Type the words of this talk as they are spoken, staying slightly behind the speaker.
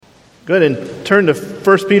Go ahead and turn to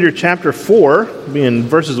 1 Peter chapter 4, being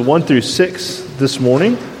verses 1 through 6 this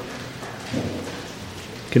morning.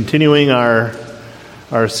 Continuing our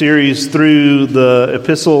series through the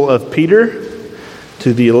epistle of Peter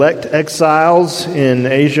to the elect exiles in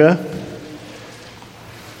Asia.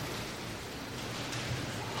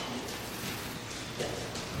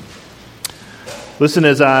 Listen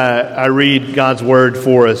as I read God's word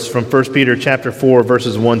for us from 1 Peter chapter 4,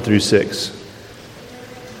 verses 1 through 6.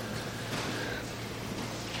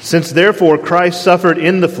 Since therefore Christ suffered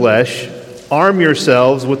in the flesh, arm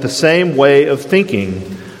yourselves with the same way of thinking.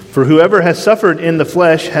 For whoever has suffered in the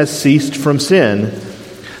flesh has ceased from sin,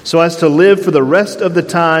 so as to live for the rest of the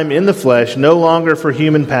time in the flesh, no longer for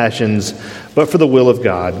human passions, but for the will of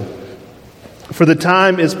God. For the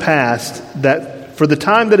time that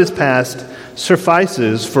is past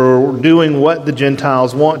suffices for doing what the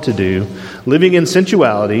Gentiles want to do, living in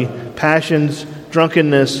sensuality, passions,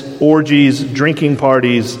 drunkenness, orgies, drinking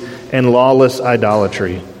parties, and lawless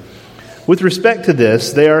idolatry. With respect to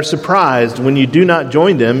this, they are surprised when you do not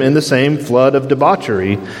join them in the same flood of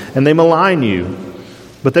debauchery, and they malign you.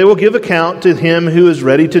 But they will give account to him who is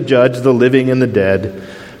ready to judge the living and the dead.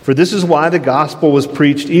 For this is why the gospel was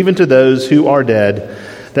preached even to those who are dead,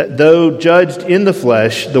 that though judged in the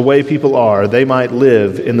flesh the way people are, they might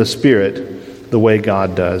live in the spirit the way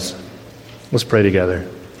God does. Let's pray together.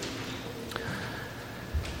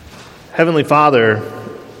 Heavenly Father,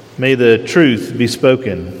 may the truth be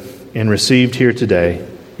spoken and received here today.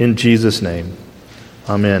 In Jesus' name,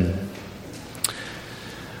 amen.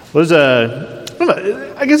 Well,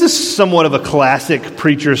 I guess this is somewhat of a classic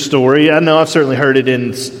preacher story. I know I've certainly heard it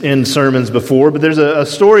in sermons before, but there's a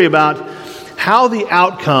story about how the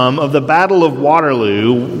outcome of the Battle of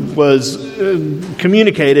Waterloo was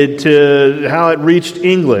communicated to how it reached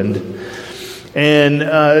England.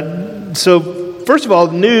 And so first of all,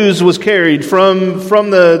 news was carried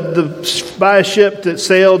by a ship that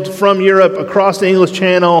sailed from Europe across the English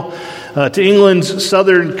Channel to England's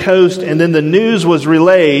southern coast, and then the news was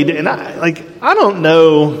relayed. And I don't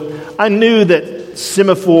know. I knew that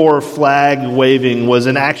semaphore flag waving was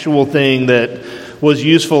an actual thing that was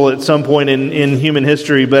useful at some point in human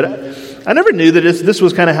history, but I never knew that this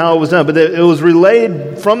was kind of how it was done. But it was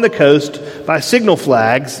relayed from the coast by signal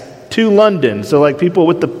flags to London. So like people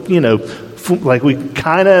with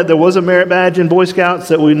there was a merit badge in Boy Scouts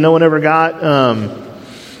that no one ever got.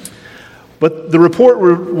 But the report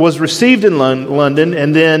was received in London,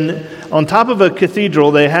 and then on top of a cathedral,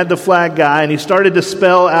 they had the flag guy, and he started to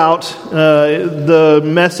spell out the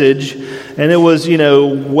message, and it was,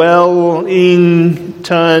 Wellington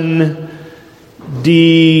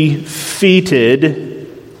defeated,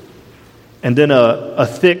 and then a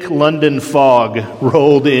thick London fog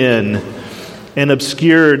rolled in and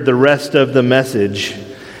obscured the rest of the message.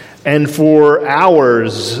 And for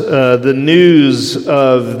hours, the news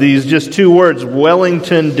of these just two words,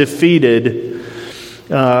 Wellington defeated,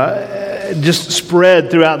 just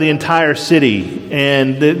spread throughout the entire city.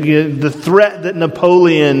 And the threat that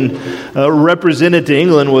Napoleon represented to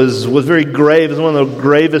England was very grave. It was one of the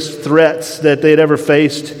gravest threats that they'd ever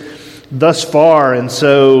faced thus far. And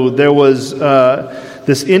so there was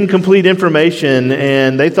this incomplete information,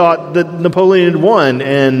 and they thought that Napoleon had won,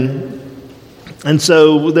 and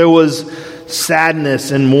so there was sadness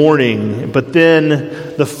and mourning. But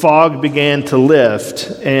then the fog began to lift,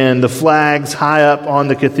 and the flags high up on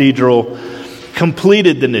the cathedral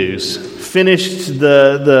completed the news, finished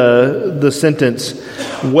the sentence.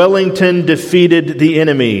 Wellington defeated the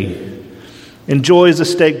enemy, enjoys a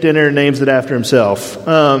steak dinner, names it after himself.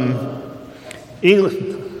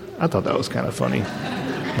 England. I thought that was kind of funny.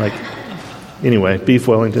 Anyway, beef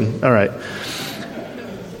Wellington. All right.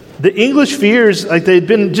 The English fears, they'd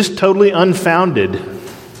been just totally unfounded.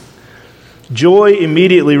 Joy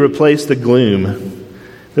immediately replaced the gloom.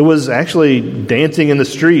 There was actually dancing in the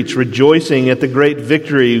streets, rejoicing at the great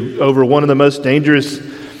victory over one of the most dangerous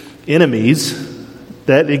enemies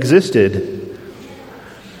that existed.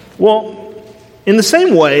 Well, in the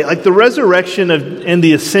same way, the resurrection and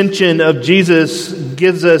the ascension of Jesus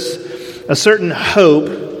gives us a certain hope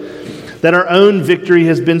that our own victory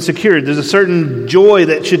has been secured. There's a certain joy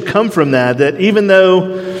that should come from that even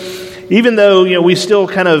though we still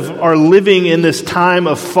kind of are living in this time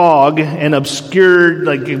of fog and obscuring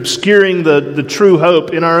the true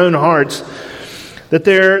hope in our own hearts,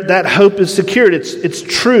 that hope is secured. It's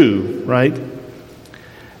true, right?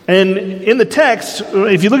 And in the text,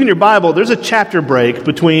 if you look in your Bible, there's a chapter break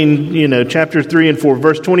between, chapter 3 and 4.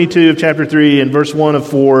 Verse 22 of chapter 3 and verse 1 of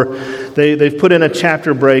 4. They've put in a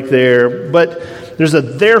chapter break there. But there's a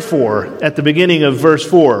therefore at the beginning of verse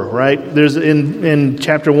 4, right? There's in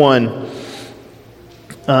chapter 1.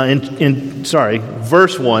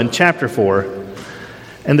 verse 1, chapter 4.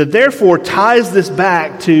 And that therefore ties this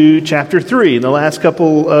back to chapter 3 in the last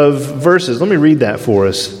couple of verses. Let me read that for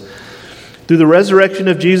us. Through the resurrection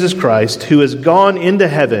of Jesus Christ, who has gone into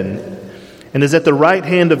heaven and is at the right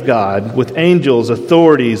hand of God, with angels,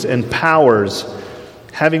 authorities, and powers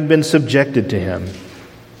having been subjected to him.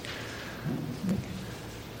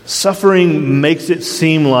 Suffering makes it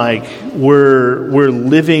seem like we're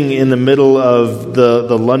living in the middle of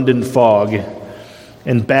the London fog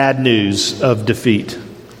and bad news of defeat.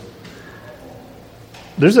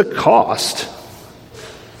 There's a cost.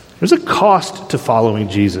 There's a cost to following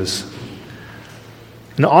Jesus.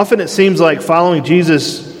 And often it seems like following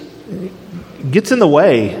Jesus gets in the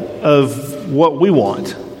way of what we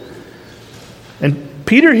want. And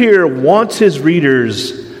Peter here wants his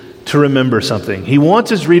readers to remember something. He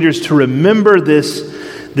wants his readers to remember this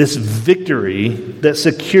victory that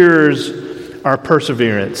secures our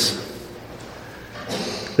perseverance.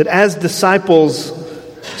 That as disciples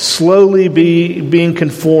slowly being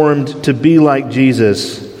conformed to be like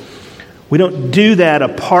Jesus, we don't do that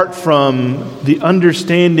apart from the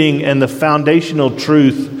understanding and the foundational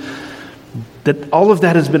truth that all of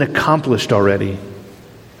that has been accomplished already.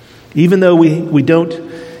 Even though we don't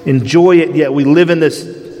enjoy it yet, we live in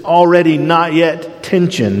this already not yet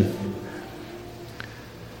tension.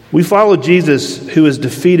 We follow Jesus, who has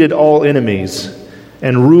defeated all enemies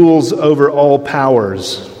and rules over all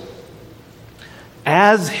powers.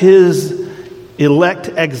 As his elect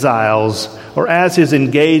exiles, or as his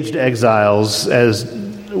engaged exiles, as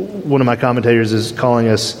one of my commentators is calling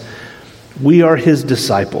us, we are his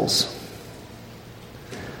disciples.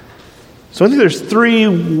 So I think there's three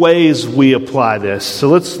ways we apply this. So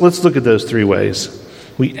let's look at those three ways.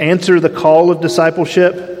 We answer the call of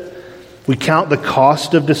discipleship, we count the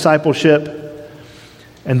cost of discipleship,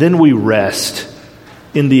 and then we rest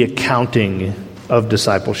in the accounting of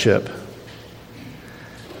discipleship.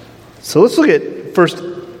 So let's look at first,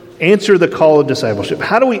 answer the call of discipleship.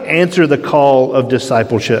 How do we answer the call of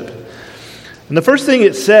discipleship? And the first thing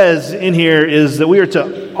it says in here is that we are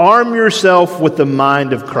to arm yourself with the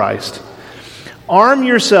mind of Christ. Arm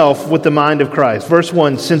yourself with the mind of Christ. Verse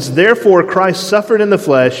 1, since therefore Christ suffered in the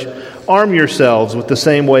flesh, arm yourselves with the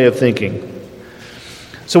same way of thinking.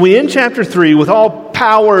 So we end chapter 3 with all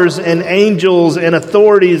powers and angels and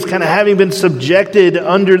authorities kind of having been subjected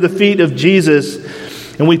under the feet of Jesus.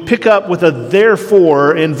 And we pick up with a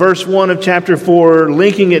therefore in verse 1 of chapter 4,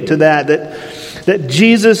 linking it to that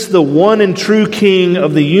Jesus, the one and true King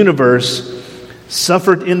of the universe,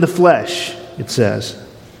 suffered in the flesh, it says.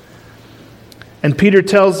 And Peter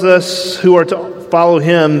tells us who are to follow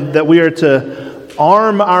him that we are to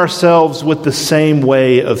arm ourselves with the same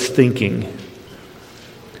way of thinking.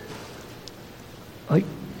 Like,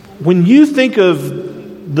 when you think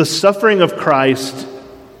of the suffering of Christ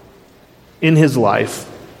in his life,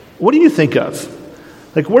 what do you think of?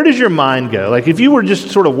 Like, where does your mind go? Like, if you were just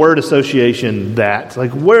sort of word association that,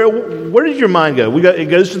 like, where did your mind go? It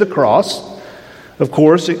goes to the cross, of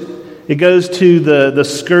course. It goes to the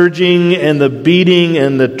scourging and the beating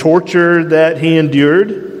and the torture that he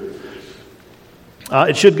endured.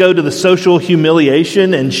 It should go to the social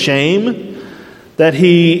humiliation and shame that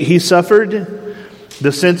he suffered.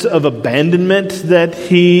 The sense of abandonment that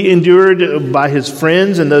he endured by his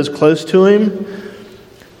friends and those close to him.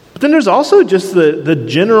 But then there's also just the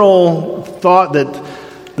general thought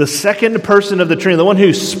that the second person of the Trinity, the one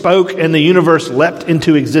who spoke and the universe leapt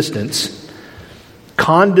into existence,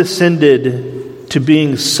 condescended to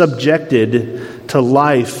being subjected to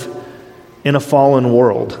life in a fallen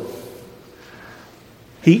world.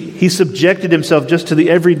 He subjected himself just to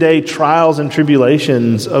the everyday trials and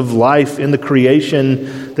tribulations of life in the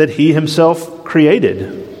creation that he himself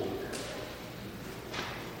created.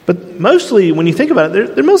 But mostly, when you think about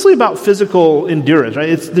it, they're mostly about physical endurance,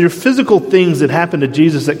 right? They're physical things that happened to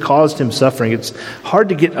Jesus that caused him suffering. It's hard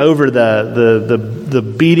to get over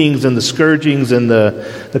the beatings and the scourgings and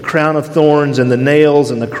the crown of thorns and the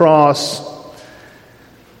nails and the cross.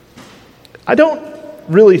 I don't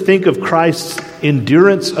really think of Christ's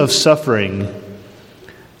endurance of suffering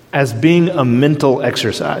as being a mental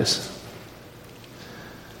exercise.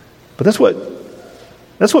 But that's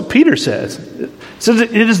what Peter says. It says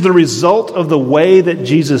it is the result of the way that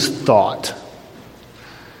Jesus thought.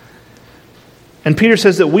 And Peter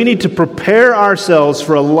says that we need to prepare ourselves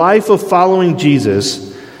for a life of following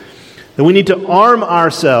Jesus, that we need to arm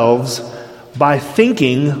ourselves by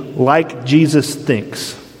thinking like Jesus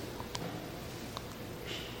thinks.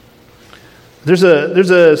 There's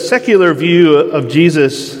a secular view of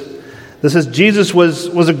Jesus that says Jesus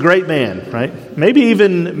was a great man, right? Maybe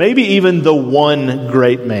even the one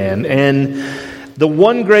great man. And the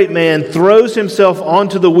one great man throws himself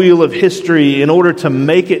onto the wheel of history in order to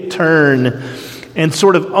make it turn, and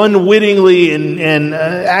sort of unwittingly and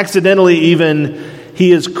accidentally even,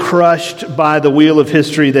 he is crushed by the wheel of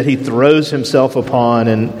history that he throws himself upon.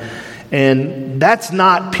 And that's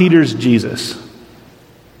not Peter's Jesus.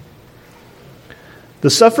 The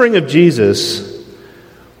suffering of Jesus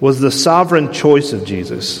was the sovereign choice of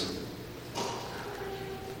Jesus.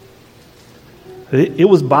 It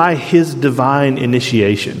was by his divine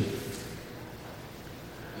initiation.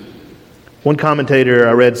 One commentator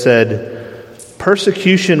I read said,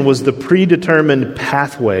 persecution was the predetermined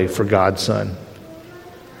pathway for God's Son.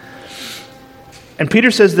 And Peter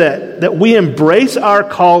says that we embrace our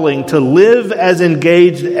calling to live as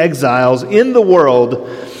engaged exiles in the world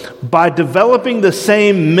by developing the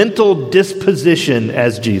same mental disposition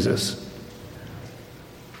as Jesus.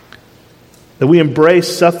 That we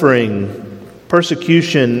embrace suffering,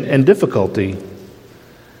 persecution, and difficulty.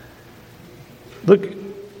 Look,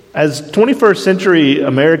 as 21st century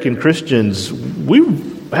American Christians, we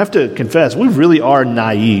have to confess, we really are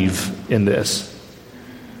naive in this.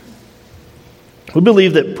 We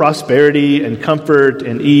believe that prosperity and comfort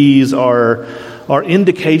and ease are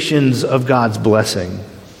indications of God's blessing,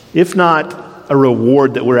 if not a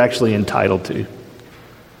reward that we're actually entitled to.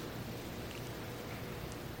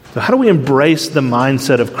 So how do we embrace the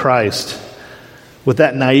mindset of Christ with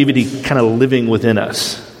that naivety kind of living within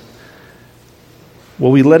us?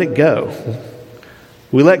 Well, we let it go.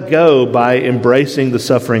 We let go by embracing the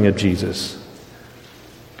suffering of Jesus.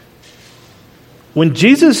 When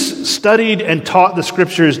Jesus studied and taught the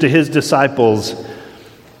Scriptures to his disciples,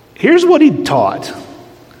 here's what he taught.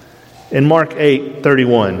 In Mark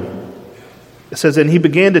 8:31, it says, "And he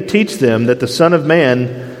began to teach them that the Son of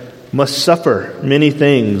Man must suffer many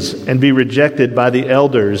things and be rejected by the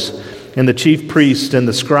elders and the chief priests and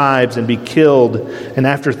the scribes and be killed, and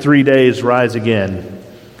after 3 days rise again."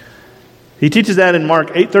 He teaches that in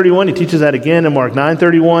Mark 8:31. He teaches that again in Mark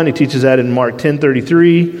 9:31. He teaches that in Mark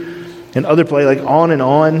 10:33 and other places, like on and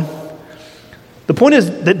on. The point is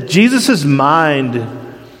that Jesus' mind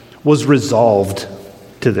was resolved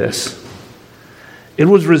to this. It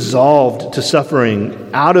was resolved to suffering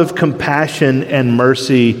out of compassion and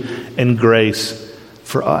mercy and grace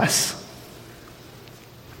for us.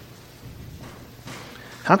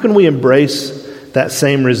 How can we embrace that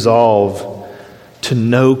same resolve to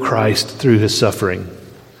know Christ through his suffering?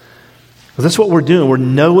 Well, that's what we're doing. We're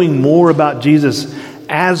knowing more about Jesus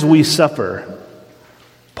as we suffer.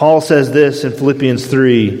 Paul says this in Philippians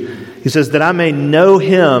 3. He says, "That I may know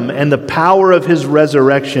him and the power of his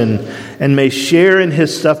resurrection and may share in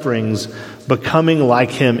his sufferings, becoming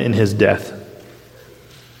like him in his death."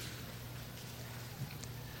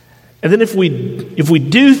 And then if we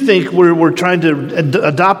do think we're trying to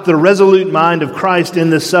adopt the resolute mind of Christ in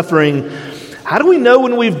this suffering, how do we know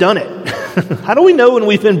when we've done it? How do we know when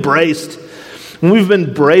we've embraced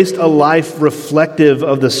a life reflective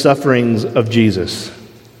of the sufferings of Jesus?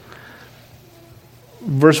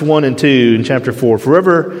 Verse 1 and 2 in chapter 4,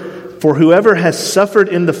 For whoever has suffered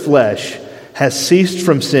in the flesh has ceased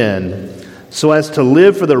from sin, so as to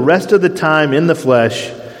live for the rest of the time in the flesh,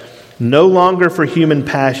 no longer for human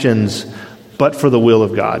passions, but for the will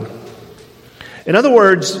of God. In other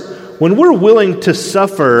words, when we're willing to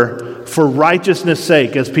suffer for righteousness'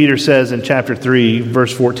 sake, as Peter says in chapter 3,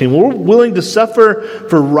 verse 14, when we're willing to suffer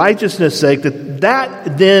for righteousness' sake,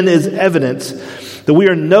 that then is evidence that we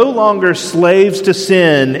are no longer slaves to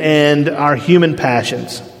sin and our human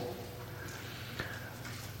passions.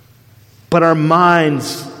 But our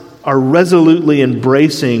minds are resolutely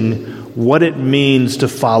embracing what it means to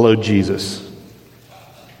follow Jesus.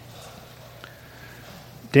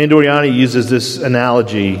 Dan Doriani uses this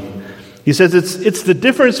analogy. He says it's the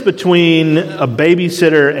difference between a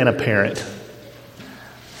babysitter and a parent.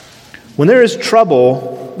 When there is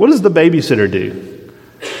trouble, what does the babysitter do?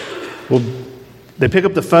 Well, they pick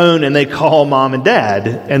up the phone and they call mom and dad,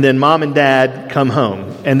 and then mom and dad come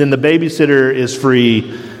home, and then the babysitter is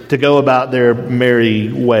free to go about their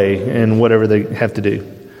merry way and whatever they have to do.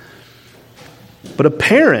 But a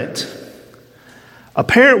parent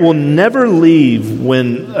will never leave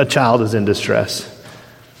when a child is in distress.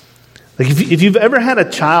 Like if you've ever had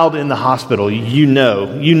a child in the hospital, you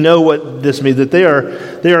know what this means, that they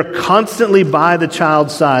are constantly by the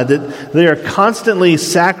child's side, that they are constantly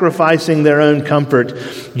sacrificing their own comfort,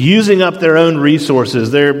 using up their own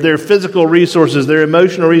resources, their physical resources, their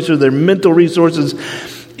emotional resources, their mental resources,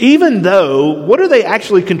 even though, what are they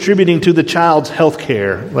actually contributing to the child's health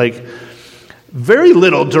care? Like, Very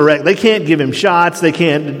little direct. They can't give him shots. They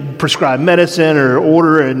can't prescribe medicine or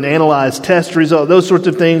order and analyze test results, those sorts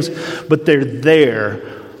of things. But they're there.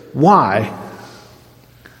 Why?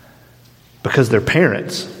 Because they're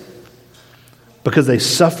parents. Because they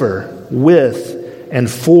suffer with and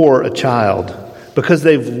for a child. Because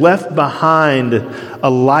they've left behind a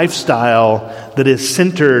lifestyle that is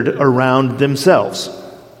centered around themselves.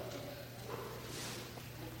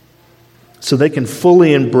 So they can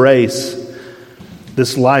fully embrace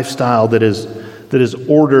this lifestyle that is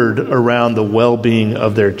ordered around the well-being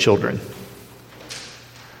of their children.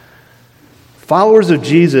 Followers of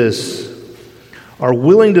Jesus are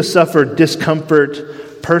willing to suffer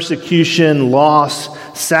discomfort, persecution, loss,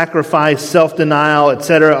 sacrifice, self-denial,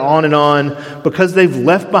 etc., on and on, because they've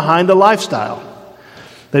left behind a lifestyle.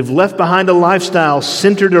 They've left behind a lifestyle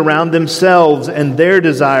centered around themselves and their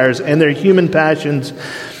desires and their human passions,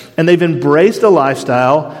 and they've embraced a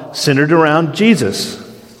lifestyle centered around Jesus.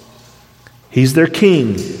 He's their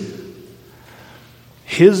king.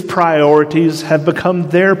 His priorities have become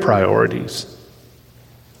their priorities.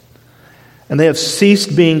 And they have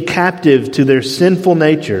ceased being captive to their sinful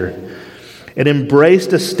nature and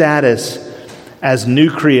embraced a status as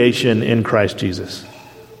new creation in Christ Jesus.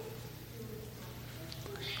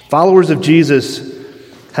 Followers of Jesus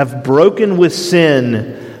have broken with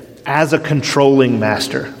sin as a controlling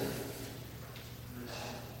master.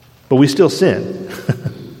 But we still sin.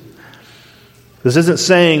 This isn't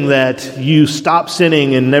saying that you stop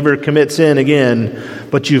sinning and never commit sin again,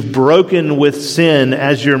 but you've broken with sin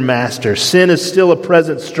as your master. Sin is still a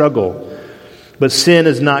present struggle, but sin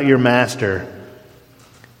is not your master.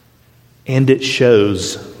 And it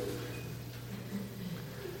shows.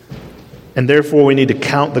 And therefore we need to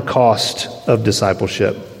count the cost of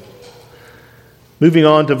discipleship. Moving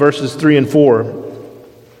on to verses 3 and 4.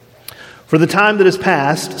 For the time that is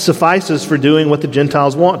past suffices for doing what the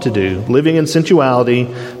Gentiles want to do, living in sensuality,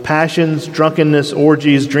 passions, drunkenness,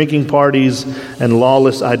 orgies, drinking parties, and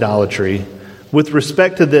lawless idolatry. With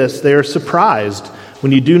respect to this, they are surprised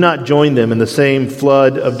when you do not join them in the same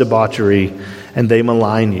flood of debauchery, and they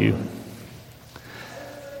malign you.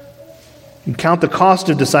 You count the cost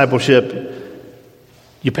of discipleship,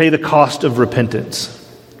 you pay the cost of repentance.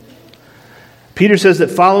 Peter says that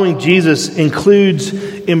following Jesus includes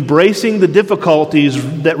embracing the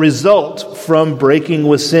difficulties that result from breaking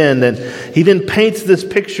with sin. And he then paints this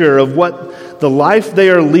picture of what the life they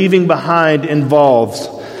are leaving behind involves.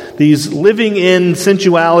 These living in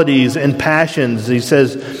sensualities and passions. He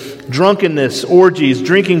says drunkenness, orgies,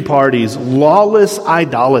 drinking parties, lawless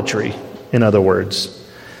idolatry, in other words.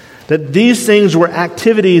 That these things were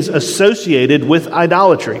activities associated with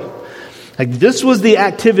idolatry. Like this was the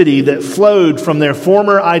activity that flowed from their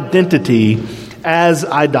former identity as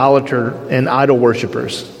idolater and idol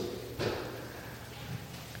worshipers.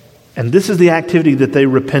 And this is the activity that they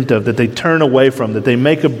repent of, that they turn away from, that they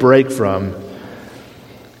make a break from,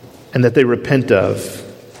 and that they repent of.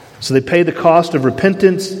 So they pay the cost of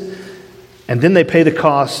repentance, and then they pay the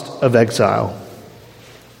cost of exile.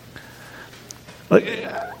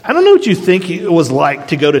 I don't know what you think it was like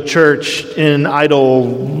to go to church in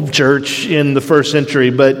idol church in the first century,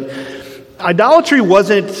 but idolatry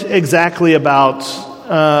wasn't exactly about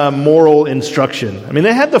moral instruction. I mean,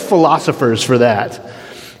 they had the philosophers for that.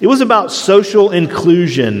 It was about social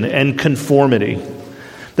inclusion and conformity.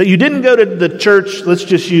 That you didn't go to the church, let's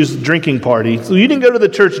just use drinking party. So you didn't go to the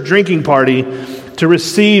church drinking party to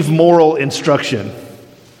receive moral instruction.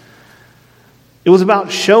 It was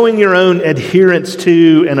about showing your own adherence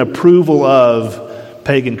to and approval of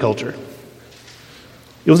pagan culture.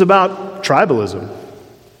 It was about tribalism.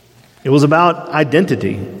 It was about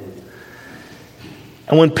identity.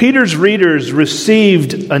 And when Peter's readers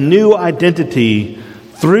received a new identity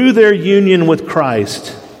through their union with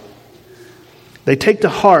Christ, they take to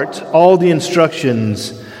heart all the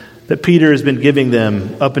instructions that Peter has been giving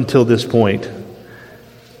them up until this point.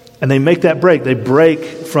 And they make that break. They break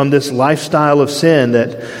from this lifestyle of sin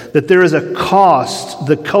that there is a cost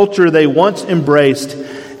the culture they once embraced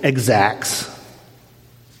exacts.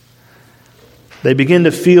 They begin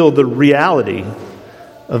to feel the reality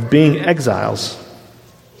of being exiles.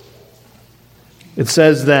 It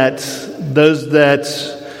says that those that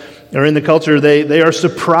are in the culture, they are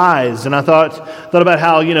surprised. And I thought about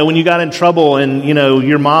how, when you got in trouble and,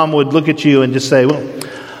 your mom would look at you and just say, well,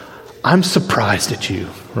 I'm surprised at you,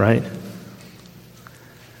 right?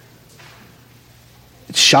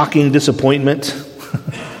 It's shocking disappointment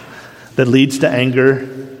that leads to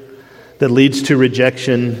anger, that leads to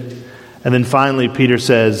rejection. And then finally, Peter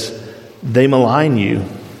says, they malign you.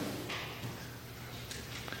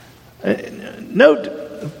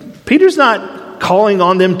 Note, Peter's not calling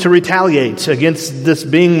on them to retaliate against this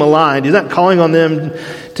being maligned. He's not calling on them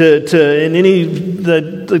to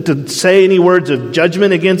say any words of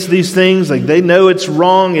judgment against these things. Like, they know it's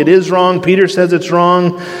wrong. It is wrong. Peter says it's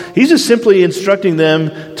wrong. He's just simply instructing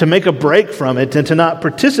them to make a break from it and to not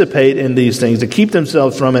participate in these things, to keep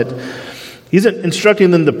themselves from it. He's instructing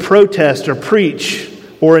them to protest or preach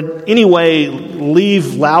or in any way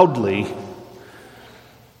leave loudly.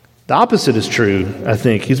 The opposite is true, I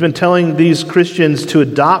think. He's been telling these Christians to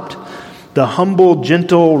adopt the humble,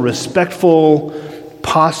 gentle, respectful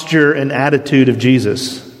posture and attitude of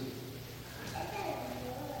Jesus.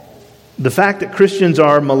 The fact that Christians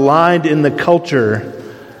are maligned in the culture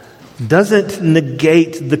doesn't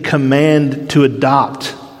negate the command to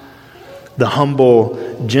adopt the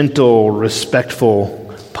humble, gentle,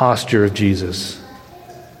 respectful posture of Jesus.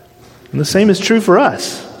 And the same is true for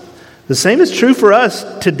us. The same is true for us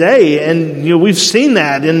today, and we've seen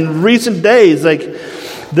that in recent days. Like,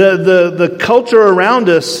 the culture around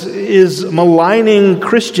us is maligning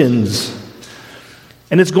Christians,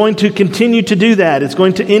 and it's going to continue to do that. It's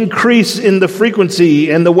going to increase in the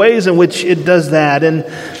frequency and the ways in which it does that, and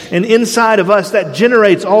inside of us that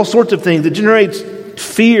generates all sorts of things. It generates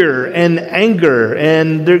fear and anger,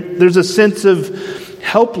 and there's a sense of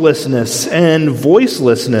helplessness and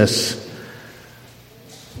voicelessness.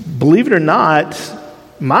 Believe it or not,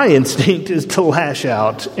 my instinct is to lash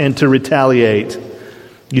out and to retaliate.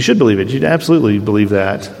 You should believe it. You'd absolutely believe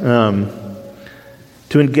that.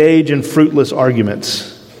 To engage in fruitless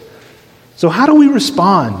arguments. So how do we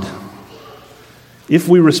respond? If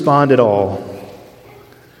we respond at all.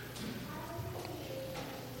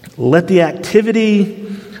 Let the activity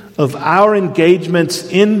of our engagements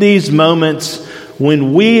in these moments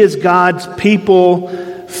when we as God's people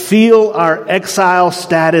feel our exile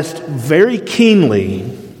status very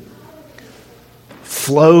keenly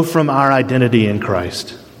flow from our identity in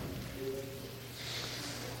Christ.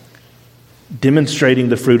 Demonstrating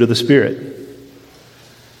the fruit of the Spirit.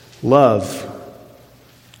 Love,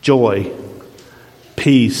 joy,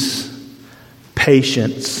 peace,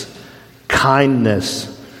 patience, kindness,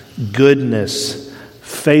 goodness,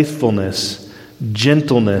 faithfulness,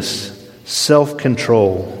 gentleness,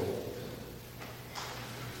 self-control.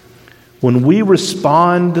 When we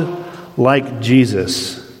respond like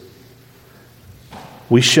Jesus,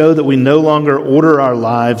 we show that we no longer order our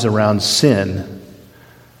lives around sin,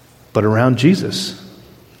 but around Jesus.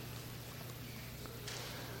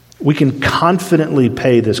 We can confidently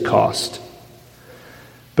pay this cost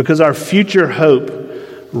because our future hope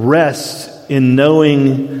rests in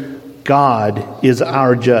knowing God is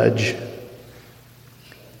our judge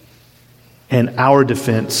and our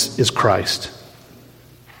defense is Christ.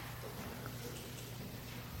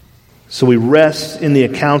 So we rest in the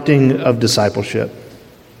accounting of discipleship.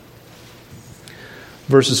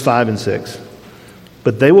 Verses 5 and 6.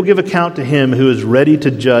 But they will give account to him who is ready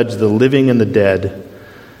to judge the living and the dead.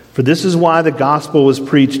 For this is why the gospel was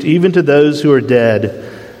preached even to those who are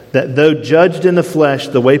dead, that though judged in the flesh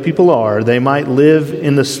the way people are, they might live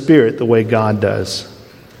in the spirit the way God does.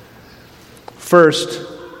 First,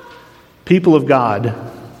 people of God,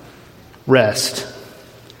 rest.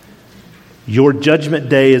 Your judgment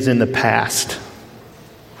day is in the past.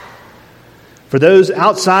 For those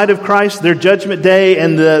outside of Christ, their judgment day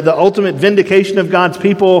and the ultimate vindication of God's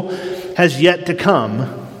people has yet to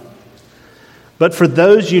come. But for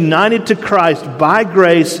those united to Christ by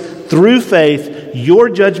grace through faith, your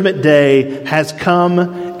judgment day has come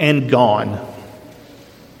and gone.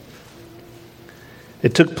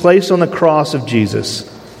 It took place on the cross of Jesus.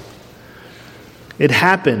 It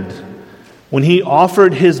happened when he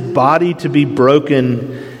offered his body to be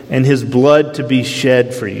broken and his blood to be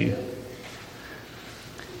shed for you.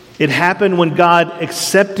 It happened when God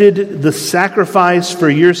accepted the sacrifice for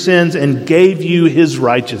your sins and gave you his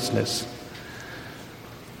righteousness.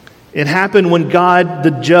 It happened when God,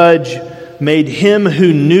 the judge, made him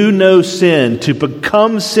who knew no sin to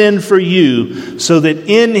become sin for you so that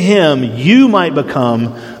in him you might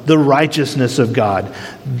become the righteousness of God.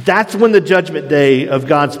 That's when the judgment day of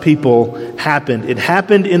God's people happened. It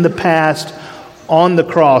happened in the past on the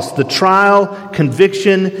cross. The trial,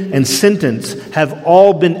 conviction, and sentence have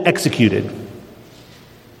all been executed.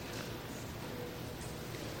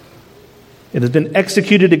 It has been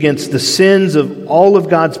executed against the sins of all of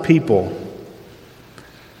God's people.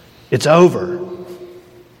 It's over.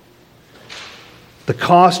 The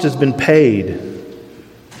cost has been paid.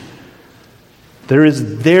 There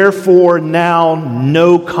is therefore now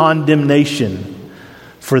no condemnation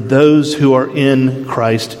for those who are in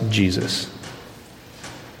Christ Jesus.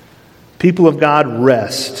 People of God,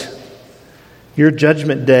 rest. Your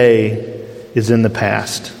judgment day is in the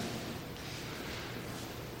past.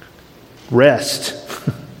 Rest.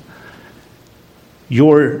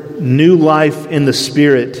 Your new life in the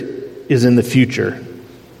Spirit is in the future.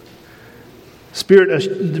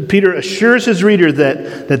 Peter assures his reader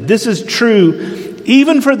that this is true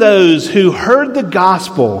even for those who heard the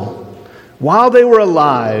gospel while they were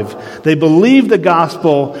alive. They believed the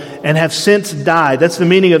gospel and have since died. That's the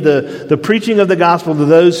meaning of the preaching of the gospel to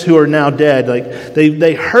those who are now dead. Like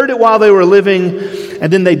they heard it while they were living,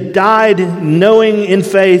 and then they died knowing in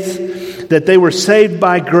faith that they were saved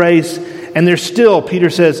by grace, and they're still, Peter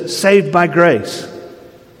says, saved by grace.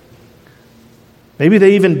 Maybe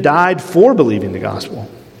they even died for believing the gospel.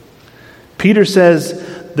 Peter says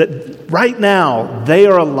that right now they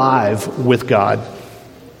are alive with God.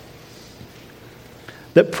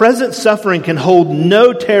 That present suffering can hold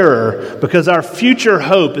no terror because our future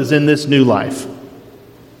hope is in this new life.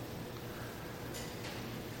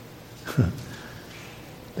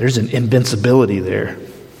 There's an invincibility there.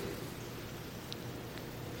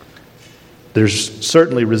 There's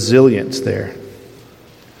certainly resilience there.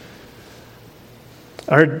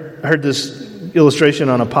 I heard this illustration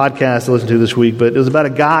on a podcast I listened to this week, but it was about a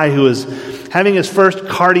guy who was having his first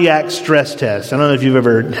cardiac stress test. I don't know if you've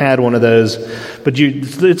ever had one of those, but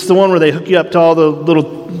it's the one where they hook you up to all the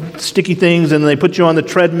little sticky things and they put you on the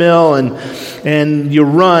treadmill and you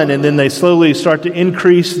run, and then they slowly start to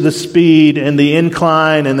increase the speed and the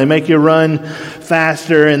incline, and they make you run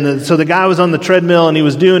faster. And so the guy was on the treadmill and he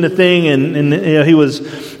was doing the thing, and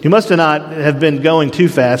he must not have been going too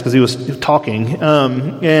fast because he was talking.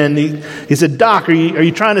 And he said, "Doc, are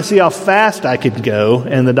you trying to see how fast I could go?"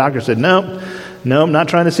 And the doctor said, No, I'm not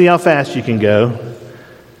trying to see how fast you can go.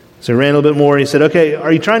 So he ran a little bit more. He said, "Okay,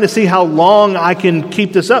 are you trying to see how long I can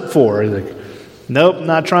keep this up for?" He's like, "Nope,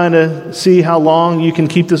 not trying to see how long you can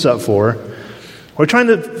keep this up for. We're trying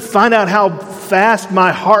to find out how fast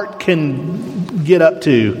my heart can get up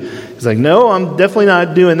to." He's like, "No, I'm definitely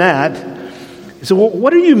not doing that." He said, "Well,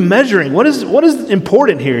 what are you measuring? What is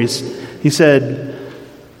important here?" He said,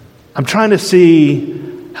 "I'm trying to see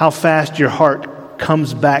how fast your heart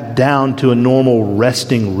comes back down to a normal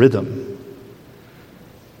resting rhythm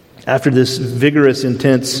after this vigorous,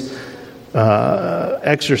 intense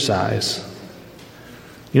exercise."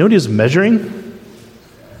 You know what he's measuring?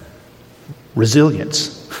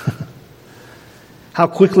 Resilience. How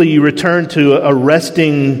quickly you return to a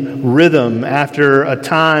resting rhythm after a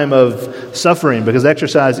time of suffering, because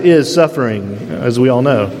exercise is suffering, as we all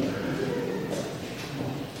know.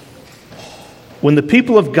 When the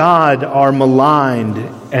people of God are maligned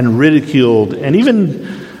and ridiculed and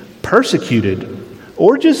even persecuted,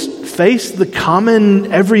 or just face the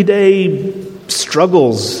common everyday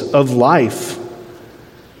struggles of life,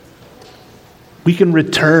 we can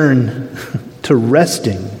return to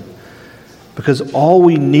resting because all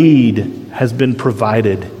we need has been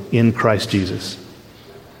provided in Christ Jesus.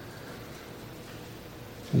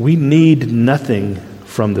 We need nothing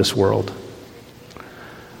from this world.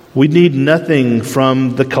 We need nothing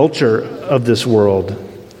from the culture of this world.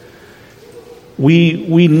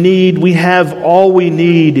 We have all we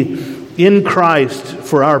need in Christ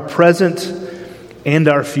for our present and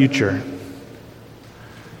our future.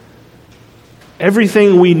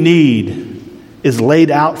 Everything we need is laid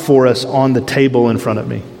out for us on the table in front of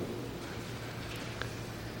me.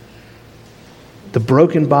 The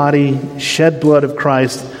broken body, shed blood of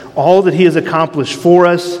Christ, all that He has accomplished for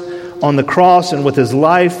us on the cross and with His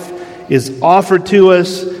life is offered to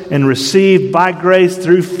us and received by grace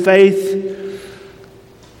through faith.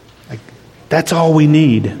 That's all we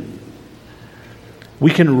need.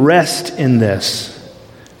 We can rest in this.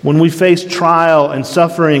 When we face trial and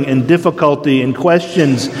suffering and difficulty and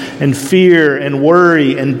questions and fear and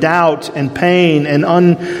worry and doubt and pain and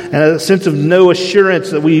a sense of no assurance,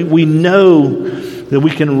 that we know that we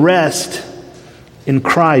can rest in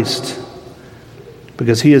Christ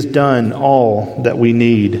because He has done all that we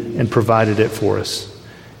need and provided it for us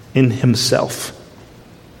in Himself.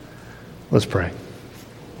 Let's pray.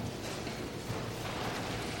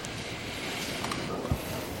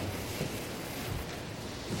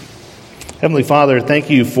 Heavenly Father, thank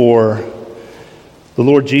You for the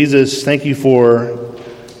Lord Jesus. Thank You for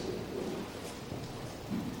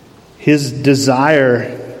His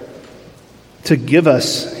desire to give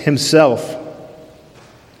us Himself.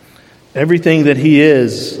 Everything that He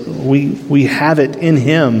is, we have it in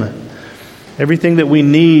Him. Everything that we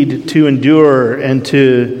need to endure and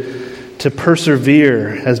to persevere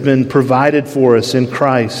has been provided for us in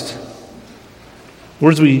Christ.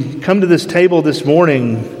 Lord, as we come to this table this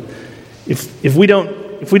morning, if we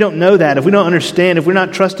don't know that, if we don't understand, if we're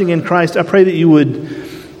not trusting in Christ, I pray that You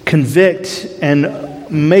would convict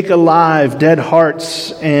and make alive dead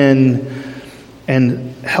hearts and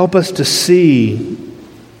help us to see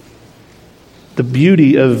the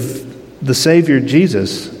beauty of the Savior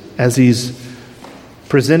Jesus as he's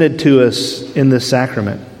presented to us in this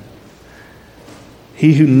sacrament.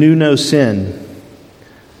 He who knew no sin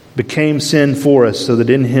became sin for us so that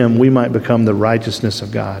in him we might become the righteousness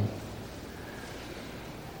of God.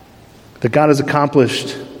 That God has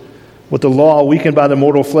accomplished what the law, weakened by the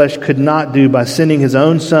mortal flesh, could not do by sending his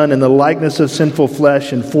own Son in the likeness of sinful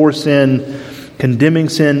flesh and for sin, condemning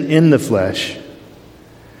sin in the flesh,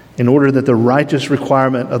 in order that the righteous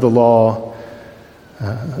requirement of the law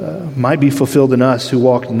might be fulfilled in us who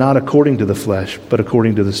walk not according to the flesh, but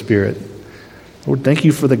according to the Spirit. Lord, thank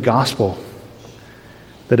you for the gospel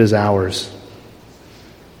that is ours.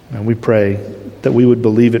 And we pray that we would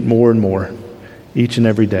believe it more and more each and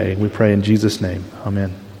every day. We pray in Jesus' name.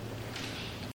 Amen.